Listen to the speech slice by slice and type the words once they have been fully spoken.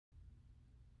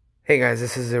Hey guys,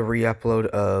 this is a re-upload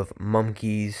of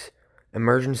Mumkey's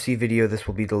emergency video. This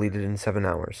will be deleted in 7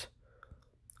 hours.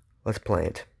 Let's play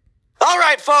it.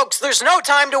 Alright folks, there's no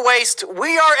time to waste.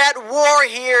 We are at war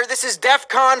here. This is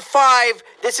DEFCON 5.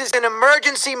 This is an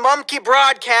emergency Mumkey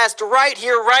broadcast right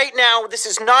here, right now. This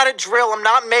is not a drill. I'm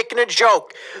not making a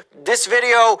joke. This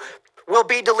video will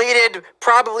be deleted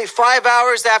probably 5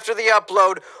 hours after the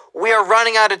upload. We are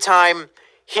running out of time.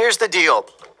 Here's the deal.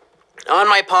 On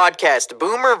my podcast,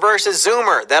 Boomer vs.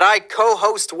 Zoomer, that I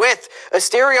co-host with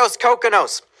Asterios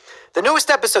Kokonos. The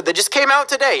newest episode that just came out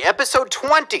today, episode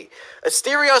 20,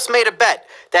 Asterios made a bet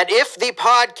that if the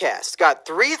podcast got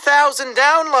 3,000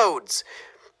 downloads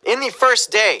in the first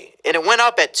day, and it went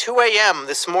up at 2 a.m.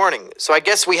 this morning, so I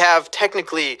guess we have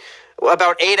technically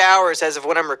about 8 hours as of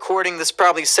when I'm recording this,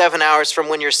 probably 7 hours from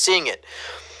when you're seeing it.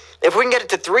 If we can get it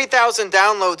to 3,000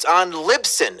 downloads on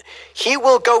Libsyn, he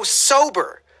will go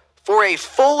sober for a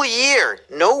full year.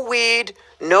 No weed,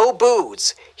 no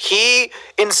booze. He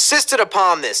insisted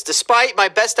upon this, despite my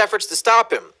best efforts to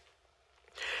stop him.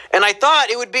 And I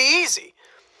thought it would be easy.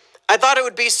 I thought it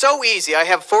would be so easy. I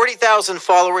have 40,000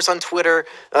 followers on Twitter.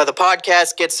 The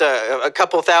podcast gets a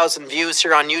couple thousand views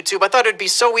here on YouTube. I thought it would be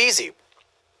so easy.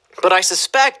 But I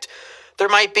suspect there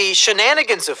might be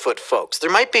shenanigans afoot, folks.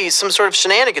 There might be some sort of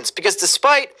shenanigans, because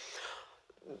despite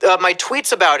my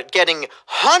tweets about it getting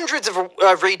hundreds of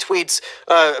retweets,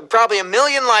 probably 1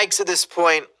 million likes at this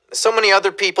point, so many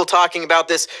other people talking about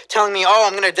this, telling me, oh,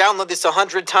 I'm going to download this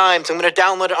 100 times. I'm going to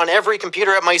download it on every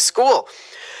computer at my school.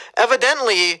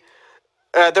 Evidently,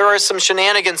 there are some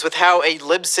shenanigans with how a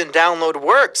Libsyn download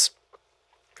works.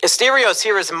 Asterios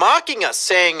here is mocking us,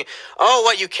 saying, oh,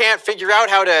 what, you can't figure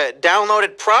out how to download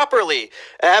it properly.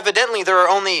 Evidently, there are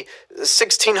only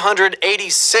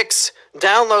 1,686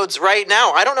 downloads right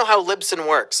now. I don't know how Libsyn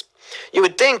works. You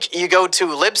would think you go to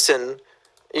Libsyn,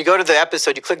 you go to the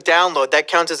episode, you click download, that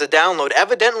counts as a download.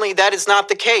 Evidently, that is not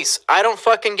the case. I don't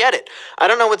fucking get it. I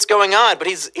don't know what's going on, but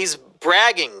he's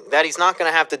bragging that he's not going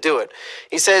to have to do it.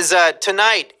 He says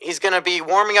tonight he's going to be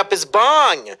warming up his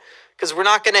bong because we're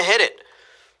not going to hit it.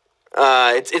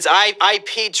 It's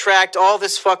IP tracked, all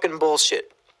this fucking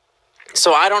bullshit.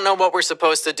 So I don't know what we're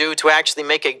supposed to do to actually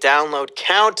make a download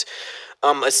count.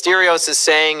 Asterios is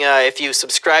saying if you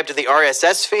subscribe to the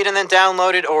RSS feed and then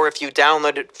download it, or if you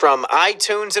download it from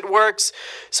iTunes, it works.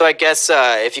 So I guess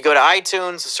if you go to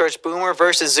iTunes, search Boomer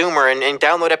vs. Zoomer, and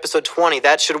download episode 20,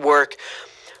 that should work.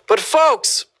 But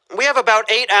folks, we have about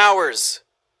 8 hours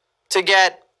to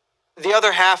get the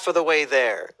other half of the way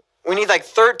there. We need like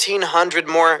 1,300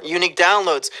 more unique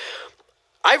downloads.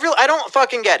 I don't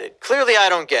fucking get it. Clearly, I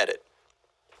don't get it.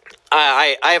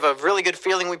 I have a really good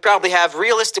feeling we probably have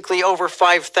realistically over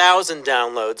 5,000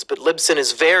 downloads, but Libsyn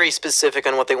is very specific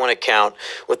on what they want to count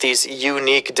with these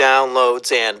unique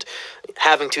downloads and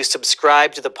having to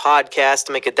subscribe to the podcast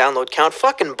to make a download count.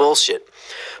 Fucking bullshit.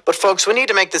 But folks, we need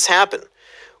to make this happen.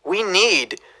 We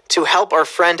need to help our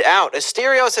friend out.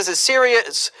 Asterios has a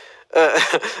serious...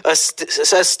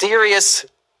 Asterios,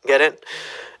 get it?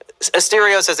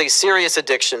 Asterios has a serious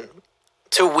addiction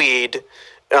to weed.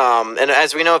 And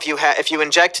as we know, if you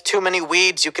inject too many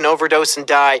weeds, you can overdose and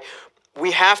die.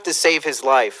 We have to save his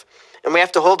life. And we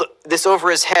have to hold this over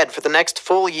his head for the next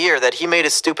full year that he made a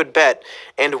stupid bet,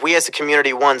 and we as a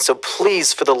community won. So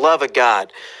please, for the love of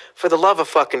God, for the love of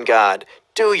fucking God,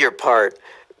 do your part.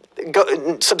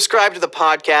 Go subscribe to the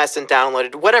podcast and download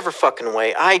it, whatever fucking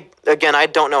way. I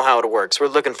don't know how it works. We're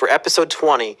looking for episode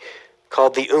 20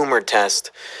 called the Umer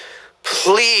test.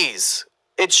 Please.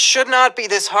 It should not be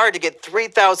this hard to get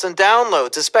 3,000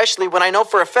 downloads, especially when I know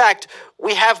for a fact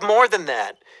we have more than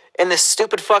that. And this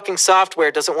stupid fucking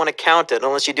software doesn't want to count it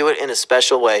unless you do it in a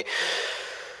special way.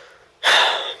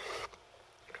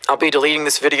 I'll be deleting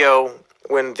this video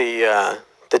when the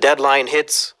deadline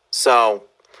hits, so...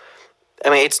 I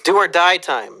mean, it's do or die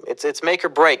time. It's make or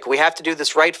break. We have to do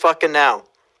this right fucking now.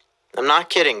 I'm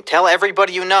not kidding. Tell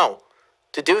everybody you know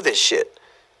to do this shit.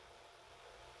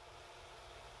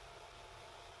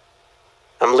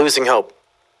 I'm losing hope.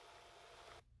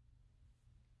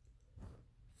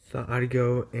 So I'd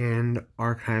go and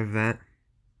archive that.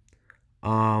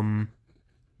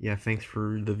 Yeah, thanks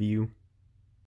for the view.